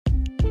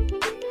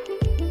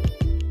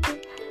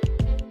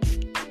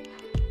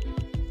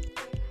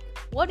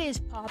What is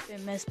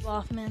poppin', Miss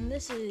Bloffman?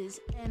 This is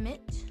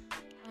Emmett,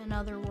 in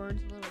other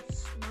words, Little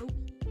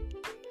Smokey.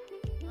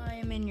 I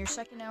am in your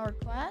second hour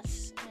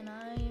class, and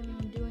I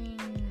am doing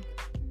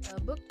a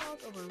book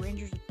talk over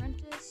Ranger's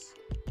Apprentice.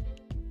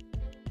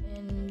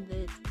 And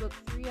it's book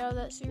 3 out of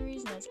that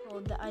series, and it's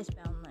called The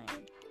Icebound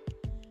Land.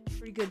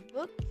 Pretty good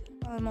book.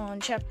 I'm on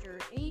chapter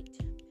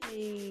 8,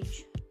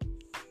 page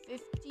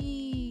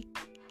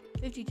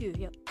 52,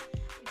 yep,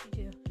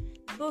 52.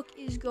 The book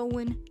is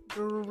going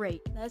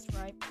great, that's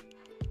right.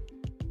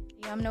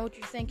 Yeah, I know what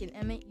you're thinking,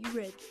 Emmett. You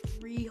read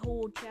 3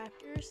 whole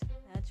chapters?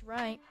 That's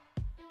right.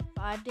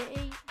 5 to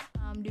 8.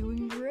 I'm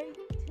doing great.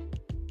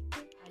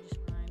 I just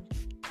rhymed.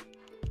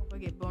 Hope I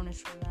get bonus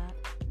for that.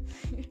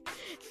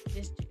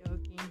 Just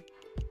joking.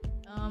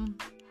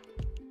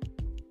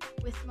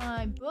 With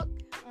my book,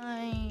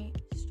 I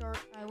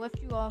left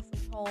you off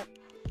with Halt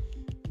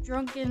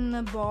drunk in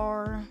the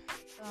bar,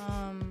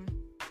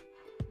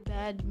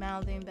 bad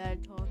mouthing,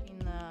 bad talking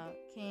the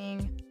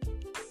king.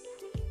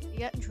 He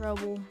got in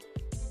trouble.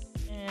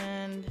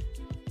 And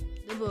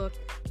the book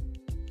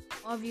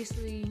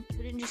obviously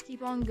couldn't just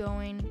keep on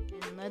going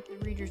and let the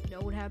readers know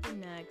what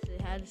happened next. It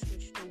had to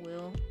switch to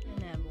Will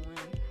and Evelyn.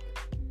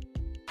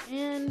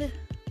 And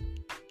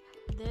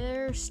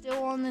they're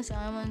still on this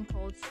island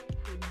called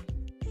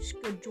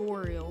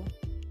Skajoriel.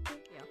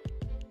 Yeah.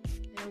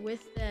 They're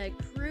with that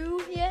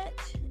crew yet,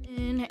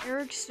 and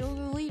Eric's still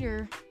the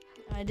leader.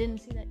 I didn't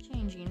see that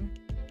changing,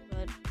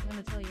 but I'm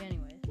going to tell you anyways.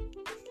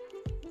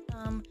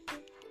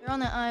 They're on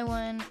the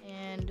island,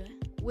 and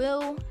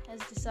Will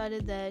has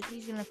decided that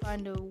he's going to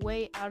find a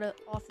way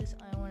off this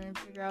island and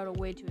figure out a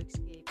way to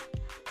escape.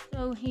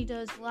 So he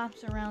does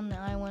laps around the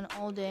island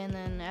all day, and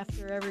then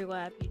after every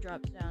lap, he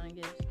drops down and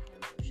gives 10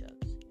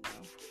 push-ups,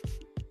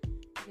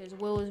 Because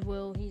Will is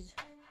Will, he's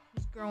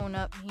growing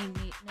up, and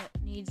he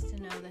needs to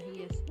know that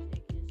he has to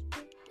take his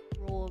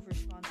role of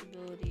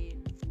responsibility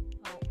and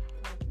help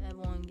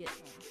Evelyn get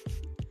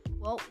home.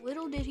 Well,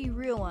 little did he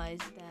realize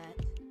that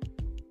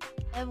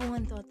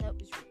Evelyn thought that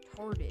was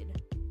retarded.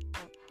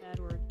 Bad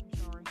word, I'm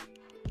sorry.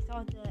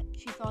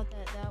 She thought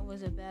that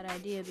was a bad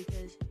idea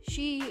because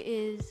she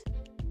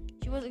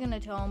wasn't going to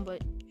tell him,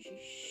 but she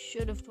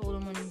should have told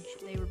him when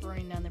they were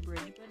burning down the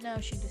bridge. But now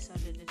she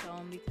decided to tell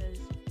him because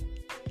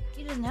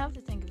he doesn't have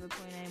to think of a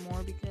plan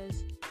anymore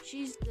because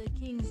she's the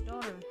king's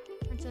daughter,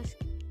 Princess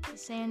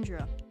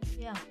Cassandra.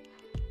 Yeah,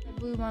 that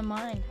blew my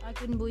mind. I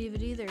couldn't believe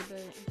it either,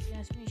 but if you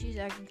ask me, she's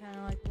acting kind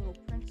of like a little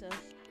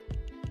princess.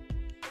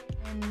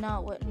 And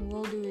not letting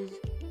Will do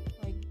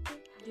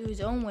his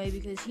own way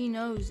because he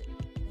knows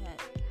that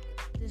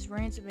this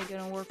ransom ain't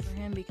gonna work for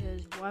him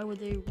because why would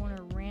they want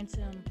to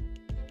ransom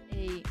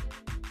a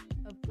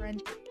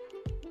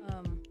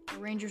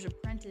ranger's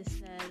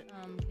apprentice that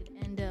could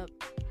end up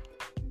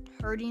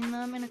hurting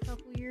them in a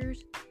couple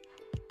years,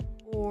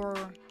 or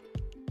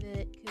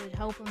that could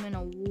help them in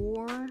a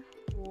war,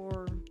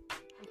 or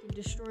they could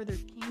destroy their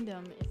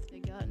kingdom if they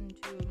got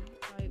into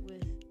a fight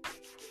with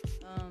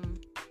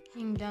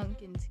King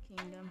Duncan's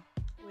kingdom,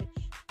 which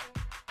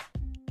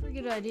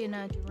pretty good idea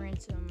not to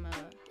ransom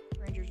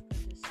Ranger's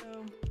Apprentice.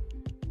 So,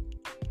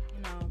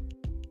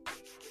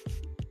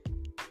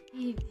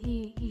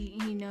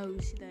 he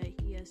knows that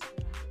he has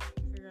to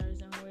figure out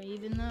his own way,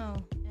 even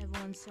though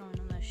everyone's telling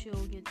him that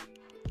she'll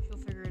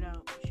figure it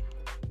out.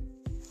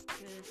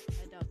 Because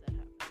I doubt that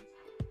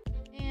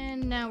happens.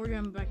 And now we're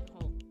going back to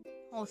Halt.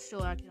 Halt's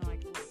still acting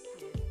like a little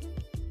kid,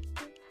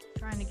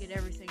 trying to get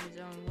everything his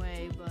own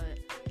way, but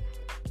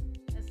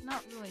that's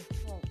not really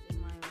Halt in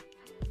my opinion.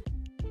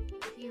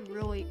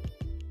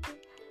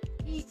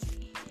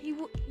 He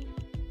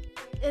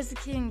as the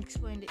king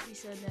explained it, he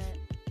said that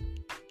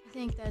he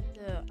think that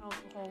the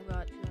alcohol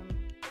got to him,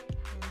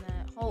 and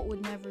that Halt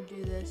would never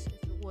do this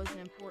if it wasn't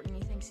important.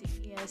 He thinks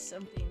he has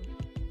something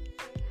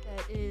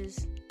that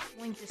is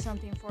linked to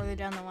something farther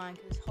down the line,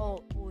 because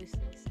Halt always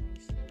thinks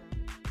things through.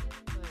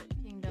 But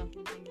King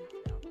Duncan thinks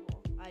it's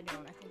alcohol. I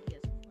don't. I think he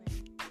has a plan.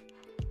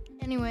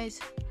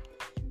 Anyways,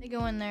 they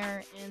go in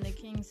there, and the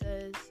king's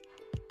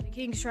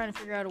trying to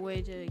figure out a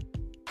way to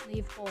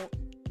leave Halt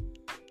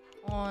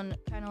on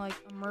kind of like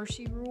a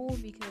mercy rule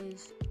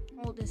because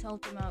Halt has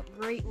helped him out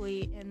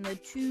greatly, and the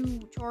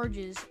 2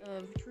 charges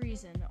of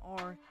treason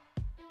are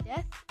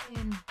death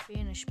and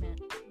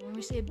banishment. When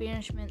we say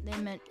banishment, they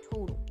meant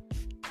total,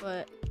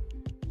 but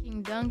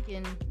King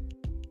Duncan,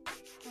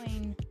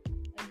 playing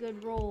a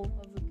good role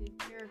of a good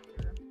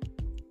character,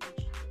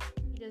 which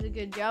he does a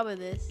good job of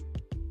this,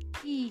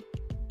 he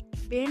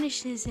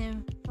banishes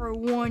him for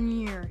 1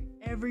 year.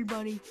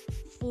 Everybody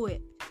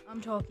flipped.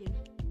 I'm talking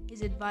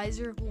his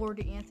advisor, Lord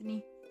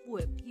Anthony,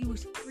 flipped. He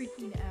was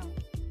freaking out.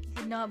 He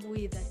could not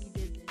believe that he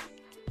did this.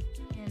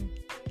 And,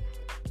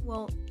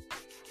 well,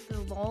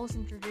 the laws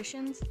and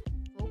traditions,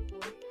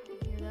 folklore, you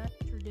hear that?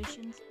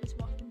 Traditions, Miss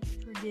Watkins?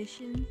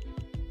 Traditions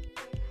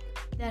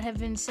that have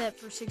been set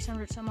for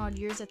 600 some odd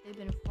years that they've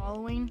been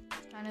following.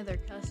 It's kind of their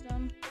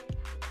custom.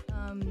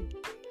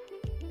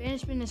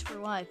 Banishment is for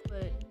life,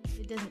 but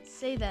it doesn't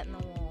say that in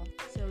the law.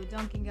 So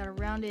Duncan got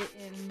around it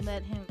and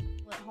let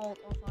Halt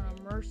off on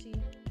a mercy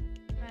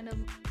kind of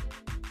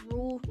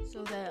rule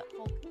so that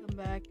Hulk could come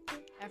back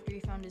after he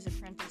found his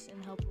apprentice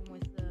and help him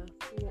with the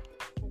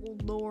full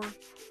door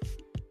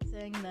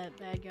thing that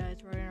bad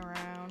guy's running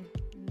around,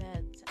 and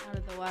that's out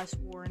of the last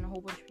war, and a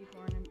whole bunch of people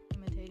are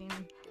imitating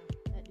him.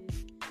 Yeah, that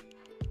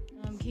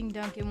dude. King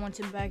Duncan wants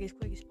him back as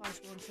quick as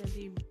possible and says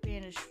he'd be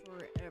banished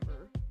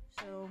forever.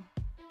 So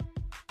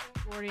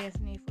Lord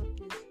Anthony flipped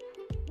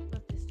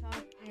his top,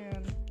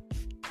 and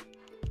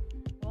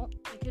well,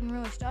 they couldn't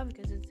really stop it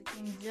because it's the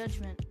king's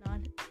judgment,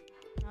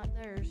 not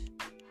theirs.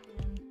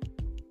 And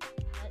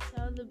that's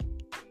how the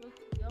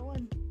book's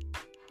going.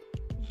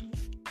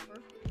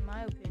 Perfect, in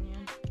my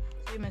opinion.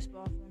 See you, Miss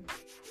Boffin.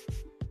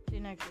 See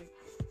you next week.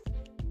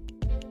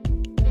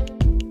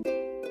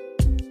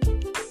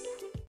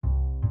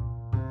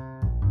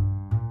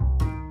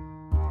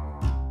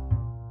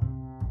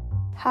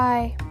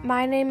 Hi,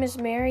 my name is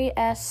Mary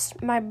S.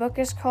 My book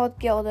is called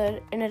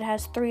Gilded, and it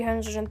has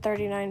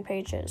 339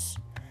 pages.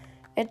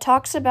 It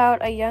talks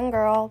about a young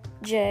girl,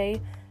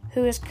 Jay,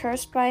 who is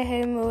cursed by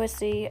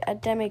Hamuasi, a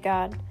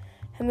demigod.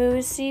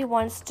 Hamuasi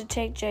wants to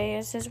take Jay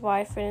as his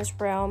wife in his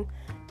realm,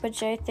 but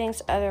Jay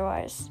thinks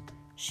otherwise.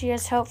 She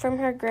has help from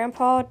her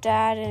grandpa,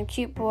 dad, and a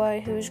cute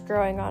boy who is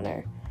growing on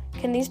her.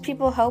 Can these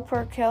people help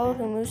her kill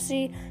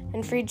Hamuasi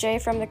and free Jay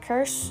from the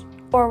curse?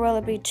 Or will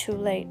it be too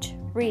late?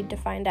 Read to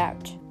find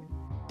out.